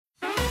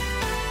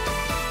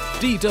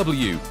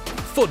DW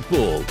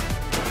Football.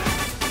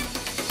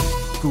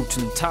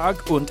 Guten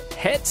Tag und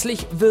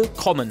herzlich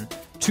willkommen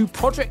to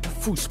Project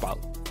Fußball,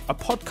 a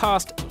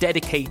podcast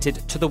dedicated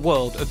to the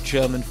world of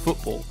German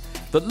football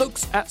that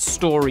looks at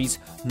stories,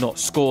 not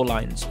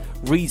scorelines,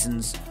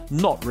 reasons,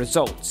 not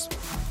results.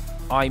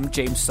 I'm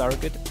James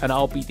Surrogate, and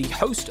I'll be the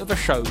host of a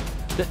show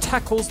that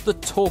tackles the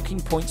talking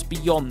points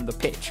beyond the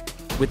pitch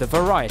with a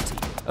variety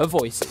of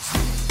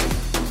voices.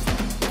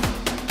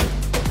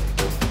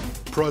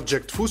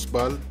 Project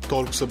Fußball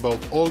talks about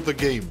all the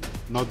game,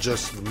 not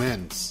just the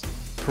men's.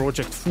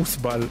 Project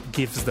Fußball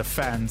gives the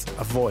fans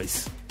a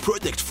voice.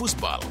 Project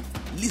Fußball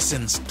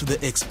listens to the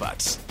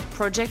experts.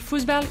 Project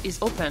Fußball is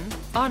open,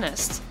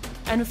 honest,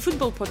 and a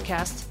football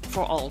podcast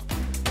for all.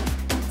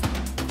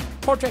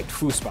 Project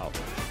Fußball,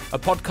 a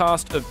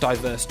podcast of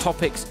diverse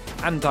topics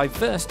and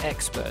diverse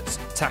experts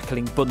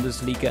tackling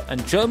Bundesliga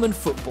and German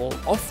football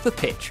off the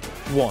pitch,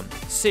 one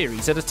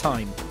series at a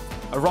time.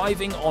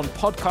 Arriving on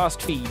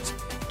podcast feeds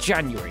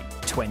January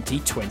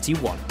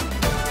 2021.